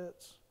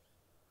benefits.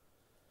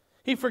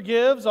 He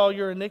forgives all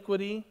your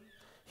iniquity.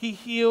 He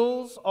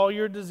heals all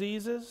your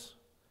diseases.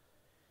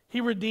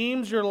 He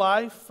redeems your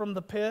life from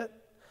the pit.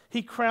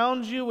 He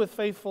crowns you with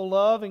faithful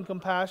love and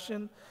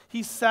compassion.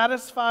 He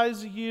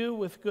satisfies you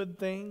with good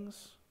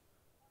things.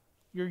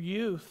 Your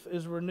youth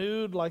is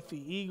renewed like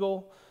the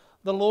eagle.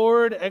 The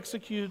Lord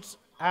executes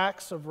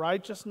acts of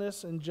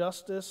righteousness and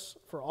justice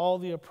for all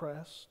the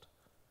oppressed.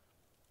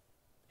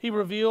 He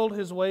revealed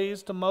His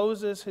ways to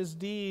Moses, His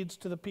deeds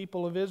to the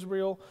people of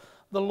Israel.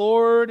 The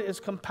Lord is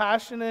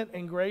compassionate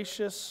and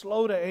gracious,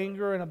 slow to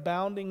anger and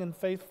abounding in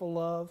faithful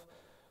love.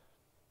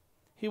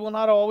 He will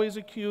not always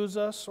accuse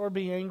us or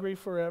be angry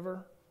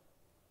forever.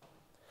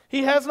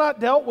 He has not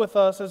dealt with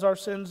us as our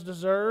sins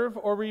deserve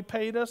or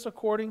repaid us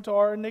according to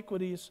our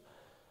iniquities.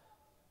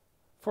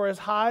 For as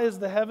high as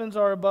the heavens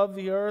are above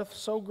the earth,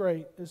 so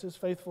great is His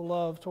faithful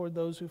love toward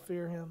those who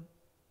fear Him.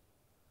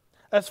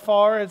 As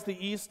far as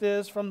the east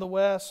is from the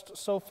west,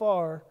 so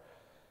far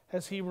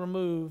has He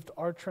removed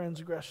our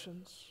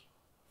transgressions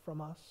from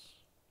us."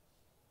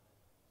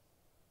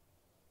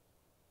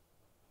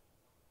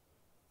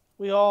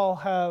 We all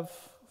have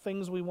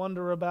things we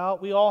wonder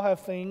about. We all have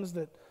things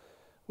that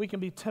we can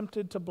be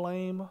tempted to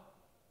blame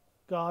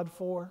God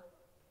for.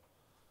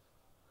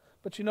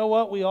 But you know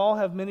what? We all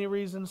have many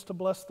reasons to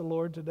bless the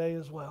Lord today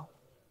as well.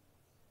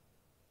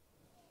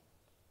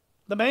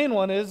 The main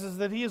one is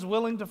that He is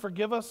willing to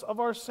forgive us of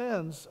our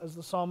sins, as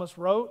the psalmist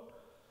wrote.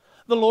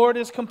 The Lord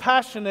is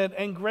compassionate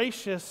and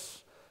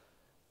gracious,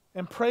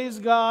 and praise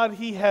God,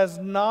 He has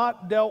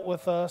not dealt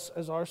with us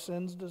as our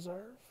sins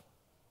deserve.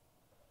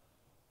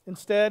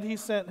 Instead, He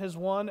sent His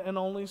one and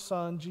only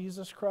Son,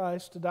 Jesus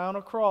Christ, to die on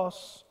a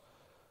cross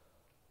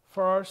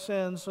for our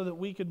sins so that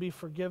we could be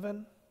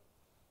forgiven,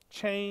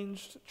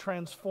 changed,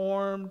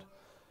 transformed,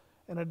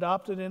 and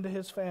adopted into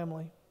His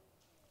family.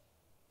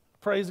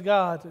 Praise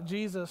God,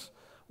 Jesus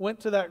went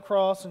to that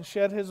cross and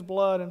shed His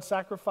blood and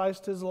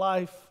sacrificed His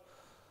life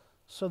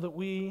so that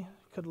we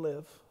could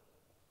live.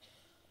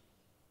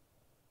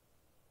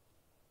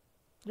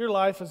 Your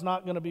life is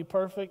not going to be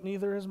perfect,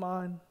 neither is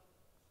mine.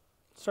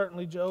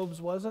 Certainly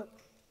Job's wasn't.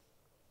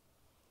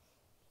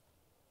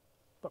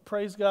 But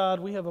praise God,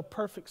 we have a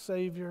perfect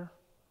Savior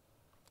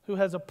who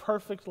has a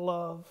perfect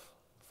love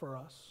for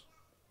us.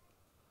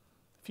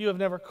 If you have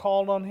never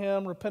called on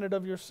Him, repented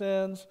of your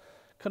sins,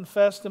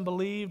 confessed and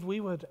believed, we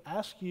would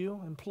ask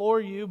you, implore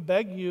you,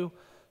 beg you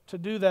to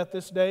do that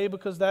this day,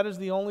 because that is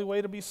the only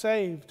way to be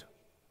saved.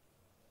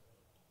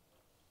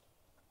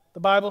 The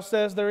Bible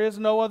says there is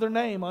no other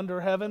name under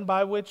heaven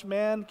by which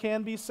man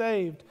can be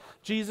saved.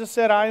 Jesus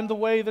said, "I am the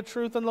way, the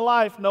truth, and the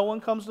life. No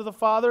one comes to the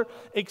Father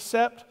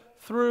except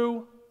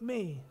through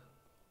me."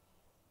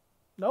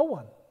 No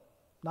one,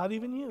 not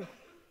even you.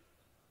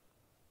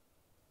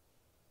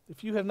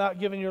 If you have not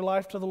given your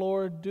life to the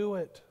Lord, do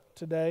it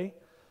today.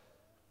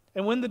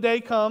 And when the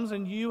day comes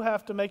and you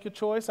have to make a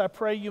choice, I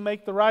pray you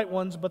make the right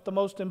ones, but the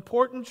most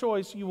important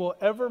choice you will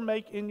ever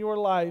make in your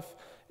life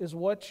is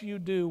what you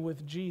do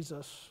with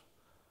Jesus,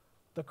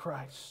 the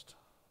Christ,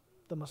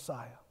 the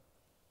Messiah.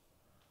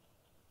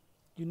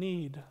 You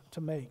need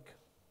to make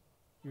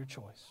your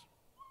choice.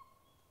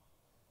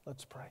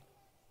 Let's pray.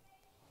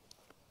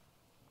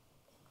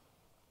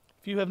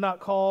 If you have not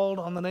called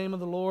on the name of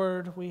the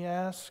Lord, we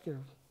ask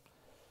or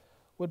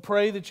would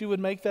pray that you would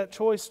make that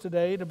choice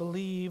today to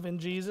believe in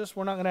Jesus.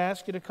 We're not going to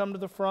ask you to come to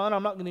the front.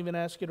 I'm not going to even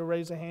ask you to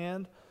raise a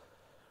hand.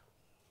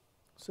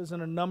 This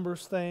isn't a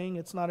numbers thing.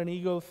 It's not an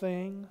ego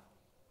thing.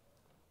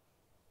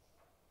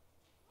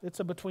 It's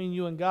a between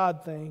you and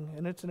God thing,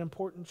 and it's an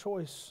important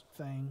choice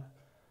thing.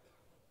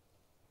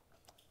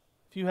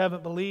 If you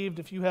haven't believed,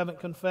 if you haven't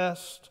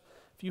confessed,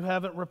 if you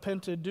haven't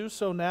repented, do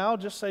so now.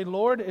 Just say,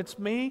 "Lord, it's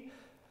me.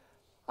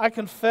 I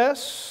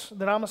confess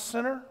that I'm a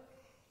sinner.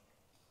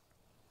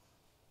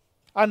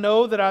 I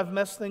know that I've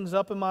messed things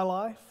up in my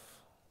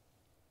life.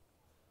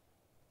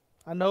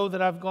 I know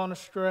that I've gone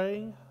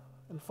astray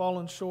and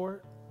fallen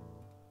short.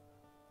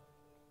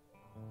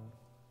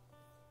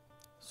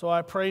 So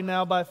I pray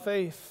now by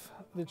faith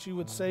that you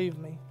would save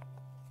me.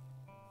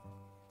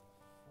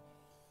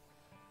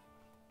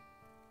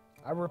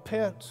 I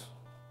repent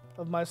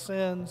of my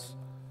sins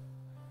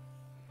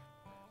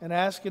and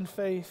ask in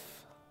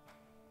faith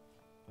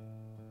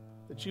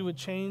that you would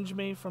change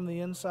me from the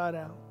inside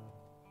out.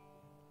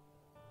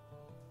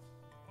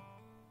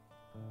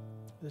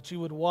 That you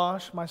would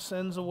wash my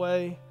sins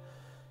away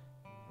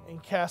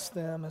and cast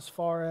them as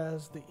far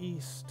as the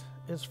east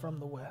is from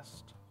the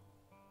west.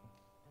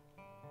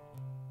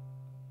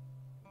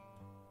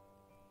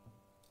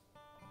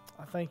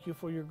 I thank you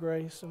for your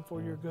grace and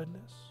for your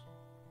goodness.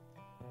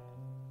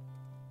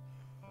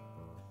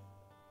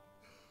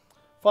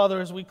 Father,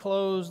 as we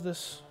close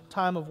this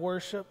time of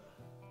worship,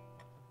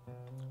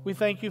 we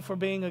thank you for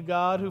being a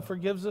God who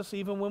forgives us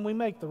even when we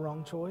make the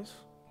wrong choice.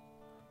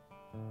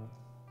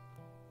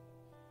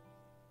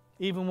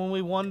 Even when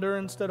we wonder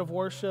instead of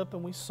worship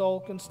and we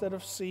sulk instead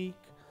of seek.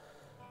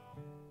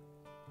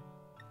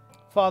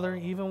 Father,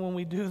 even when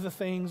we do the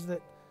things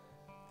that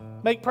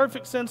make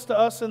perfect sense to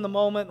us in the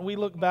moment and we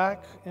look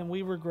back and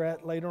we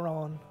regret later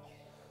on,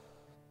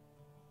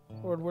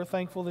 Lord, we're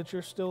thankful that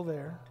you're still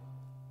there,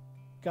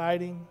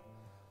 guiding,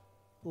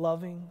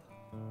 loving,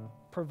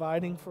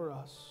 providing for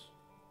us.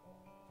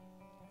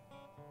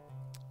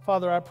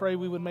 Father, I pray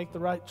we would make the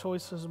right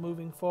choices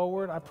moving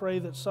forward. I pray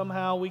that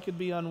somehow we could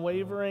be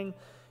unwavering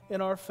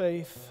in our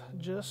faith,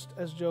 just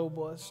as Job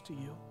was to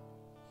you.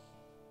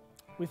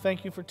 We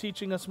thank you for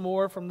teaching us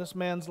more from this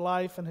man's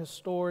life and his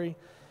story,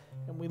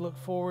 and we look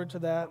forward to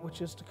that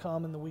which is to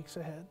come in the weeks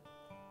ahead.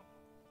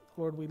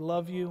 Lord, we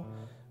love you,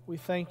 we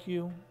thank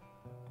you,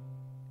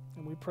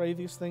 and we pray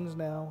these things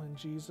now in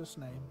Jesus'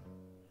 name.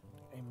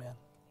 Amen.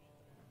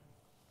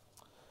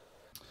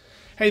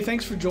 Hey,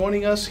 thanks for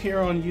joining us here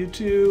on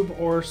YouTube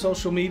or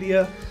social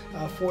media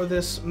for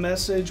this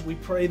message. We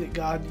pray that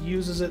God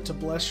uses it to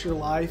bless your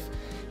life.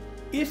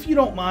 If you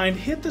don't mind,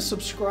 hit the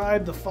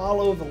subscribe, the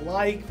follow, the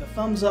like, the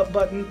thumbs up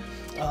button.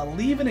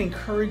 Leave an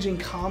encouraging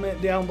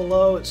comment down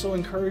below. It's so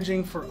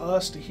encouraging for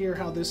us to hear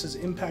how this is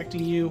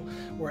impacting you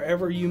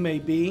wherever you may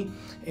be.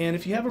 And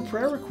if you have a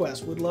prayer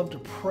request, we'd love to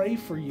pray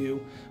for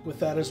you with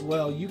that as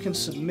well. You can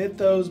submit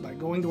those by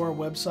going to our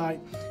website,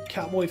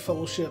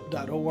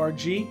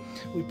 cowboyfellowship.org.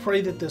 We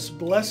pray that this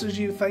blesses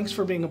you. Thanks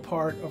for being a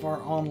part of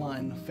our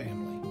online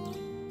family.